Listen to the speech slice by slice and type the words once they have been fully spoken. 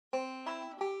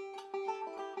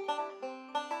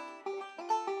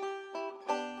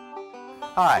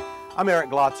Hi, I'm Eric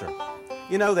Glotzer.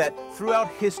 You know that throughout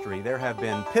history there have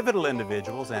been pivotal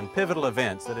individuals and pivotal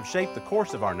events that have shaped the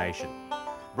course of our nation.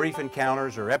 Brief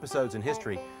encounters or episodes in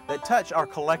history that touch our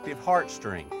collective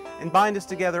heartstring and bind us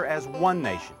together as one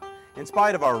nation, in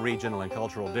spite of our regional and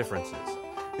cultural differences.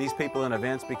 These people and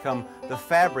events become the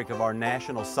fabric of our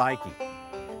national psyche.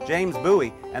 James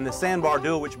Bowie and the Sandbar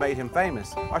Duel, which made him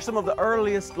famous, are some of the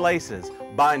earliest laces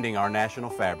binding our national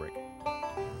fabric.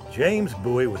 James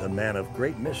Bowie was a man of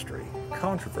great mystery,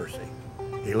 controversy.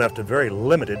 He left a very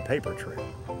limited paper trail.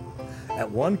 At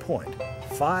one point,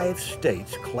 5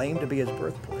 states claimed to be his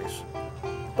birthplace,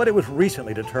 but it was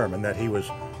recently determined that he was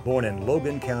born in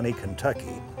Logan County,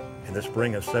 Kentucky in the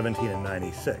spring of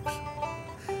 1796.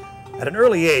 At an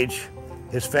early age,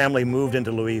 his family moved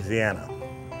into Louisiana,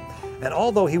 and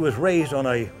although he was raised on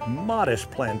a modest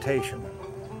plantation,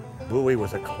 Bowie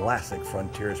was a classic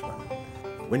frontiersman.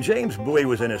 When James Bowie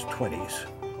was in his 20s,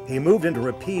 he moved into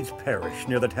Rapides Parish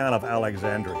near the town of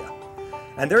Alexandria.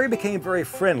 And there he became very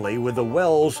friendly with the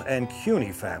Wells and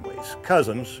Cuny families,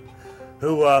 cousins,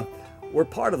 who were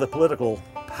part of the political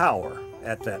power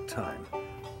at that time.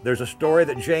 There's a story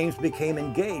that James became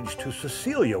engaged to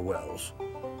Cecilia Wells,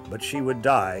 but she would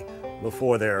die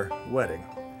before their wedding.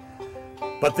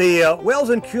 But the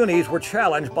Wells and Cunys were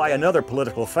challenged by another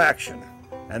political faction,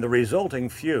 and the resulting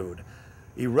feud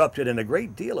erupted in a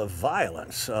great deal of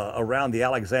violence around the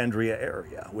Alexandria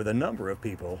area, with a number of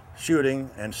people shooting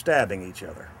and stabbing each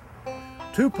other.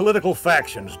 2 political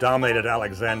factions dominated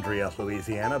Alexandria,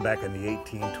 Louisiana back in the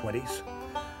 1820s.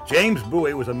 James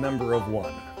Bowie was a member of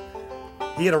one.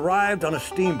 He had arrived on a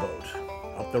steamboat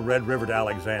up the Red River to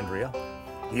Alexandria.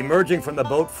 Emerging from the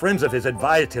boat, friends of his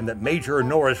advised him that Major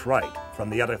Norris Wright from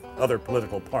the other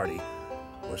political party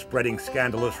was spreading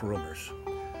scandalous rumors.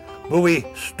 Bowie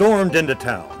stormed into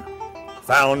town,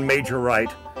 found Major Wright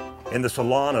in the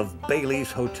salon of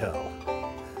Bailey's Hotel.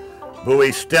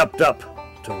 Bowie stepped up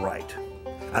to Wright,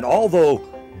 and although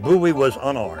Bowie was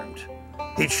unarmed,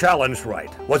 he challenged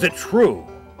Wright. Was it true?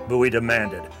 Bowie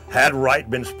demanded. Had Wright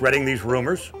been spreading these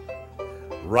rumors?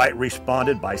 Wright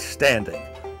responded by standing,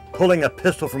 pulling a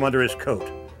pistol from under his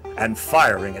coat, and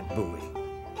firing at Bowie.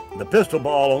 The pistol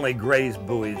ball only grazed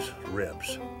Bowie's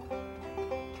ribs.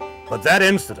 But that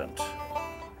incident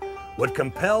would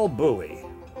compel Bowie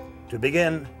to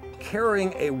begin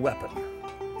carrying a weapon.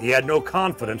 He had no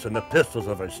confidence in the pistols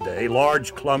of his day,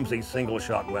 large, clumsy,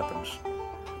 single-shot weapons.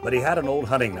 But he had an old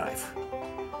hunting knife.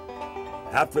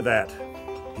 After that,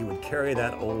 he would carry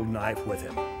that old knife with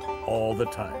him all the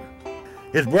time.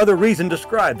 His brother Reason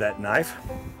described that knife.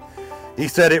 He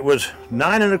said it was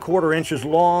 9 1/4 inches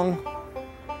long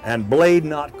and blade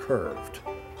not curved.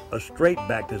 A straight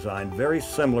back design very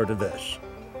similar to this.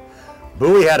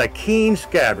 Bowie had a keen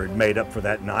scabbard made up for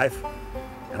that knife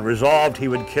and resolved he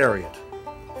would carry it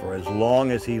for as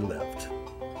long as he lived.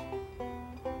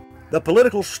 The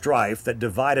political strife that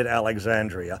divided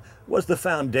Alexandria was the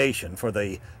foundation for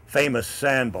the famous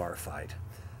Sandbar fight.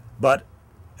 But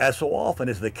as so often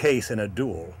is the case in a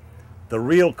duel, the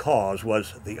real cause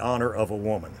was the honor of a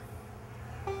woman.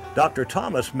 Dr.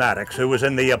 Thomas Maddox, who was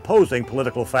in the opposing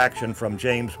political faction from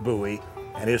James Bowie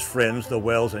and his friends, the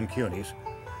Wells and Cunys,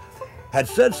 had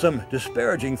said some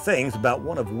disparaging things about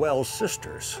one of Wells'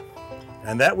 sisters,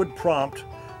 and that would prompt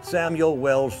Samuel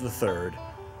Wells III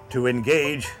to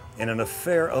engage in an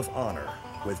affair of honor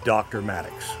with Dr.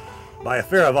 Maddox. By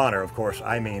affair of honor, of course,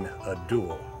 I mean a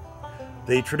duel.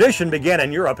 The tradition began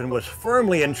in Europe and was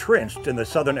firmly entrenched in the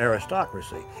Southern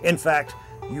aristocracy. In fact,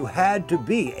 you had to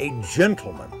be a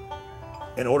gentleman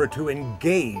in order to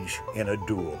engage in a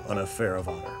duel, an affair of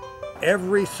honor.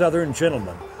 Every Southern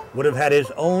gentleman would have had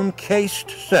his own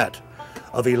cased set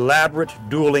of elaborate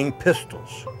dueling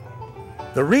pistols.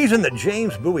 The reason that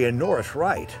James Bowie and Norris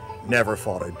Wright never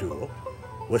fought a duel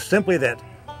was simply that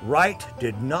Wright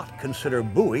did not consider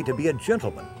Bowie to be a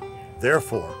gentleman.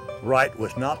 Therefore, Wright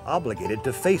was not obligated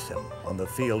to face him on the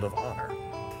field of honor.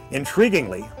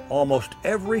 Intriguingly, almost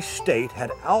every state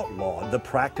had outlawed the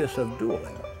practice of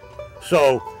dueling.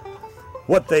 So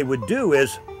what they would do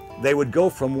is they would go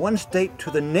from one state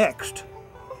to the next,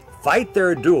 fight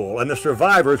their duel, and the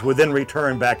survivors would then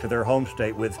return back to their home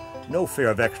state with no fear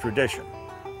of extradition.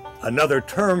 Another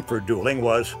term for dueling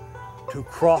was to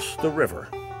cross the river.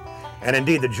 And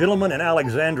indeed, the gentlemen in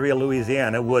Alexandria,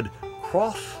 Louisiana would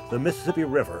cross the Mississippi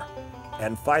River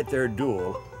and fight their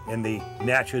duel in the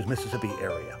Natchez, Mississippi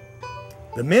area.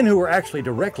 The men who were actually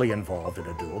directly involved in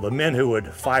a duel, the men who would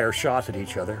fire shots at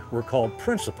each other, were called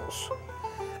principals.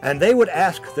 And they would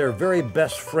ask their very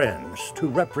best friends to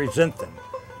represent them,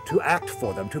 to act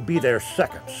for them, to be their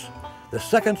seconds. The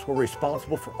seconds were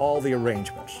responsible for all the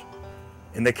arrangements.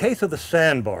 In the case of the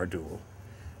Sandbar Duel,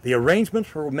 the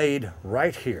arrangements were made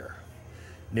right here,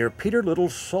 near Peter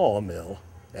Little's sawmill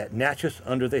at Natchez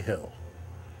under the Hill.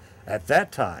 At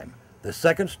that time, the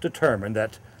seconds determined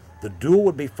that the duel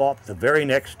would be fought the very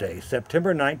next day,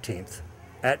 September 19th,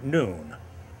 at noon,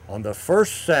 on the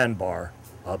first sandbar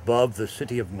above the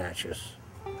city of Natchez.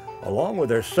 Along with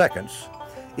their seconds,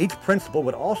 each principal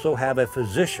would also have a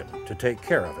physician to take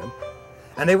care of him,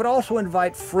 and they would also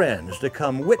invite friends to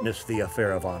come witness the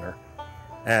affair of honor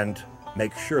and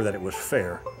make sure that it was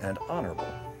fair and honorable.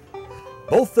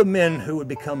 Both the men who would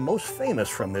become most famous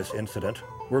from this incident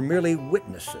were merely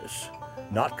witnesses,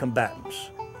 not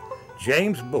combatants.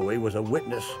 James Bowie was a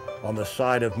witness on the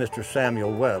side of Mr.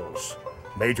 Samuel Wells.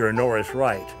 Major Norris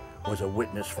Wright was a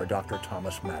witness for Dr.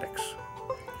 Thomas Maddox.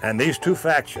 And these two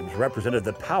factions represented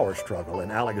the power struggle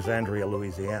in Alexandria,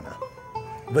 Louisiana.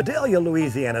 Vidalia,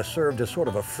 Louisiana served as sort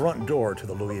of a front door to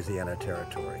the Louisiana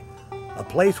Territory, a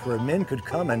place where men could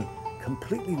come and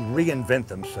completely reinvent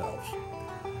themselves.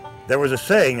 There was a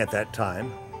saying at that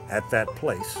time, at that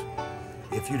place,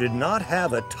 if you did not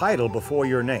have a title before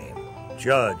your name,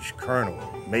 judge, colonel,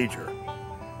 major,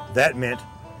 that meant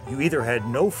you either had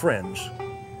no friends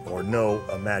or no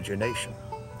imagination.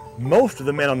 Most of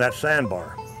the men on that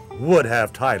sandbar would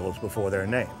have titles before their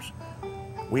names.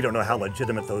 We don't know how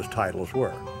legitimate those titles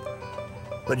were.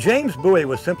 But James Bowie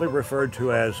was simply referred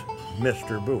to as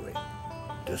Mr. Bowie,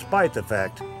 despite the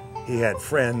fact he had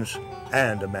friends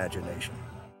and imagination.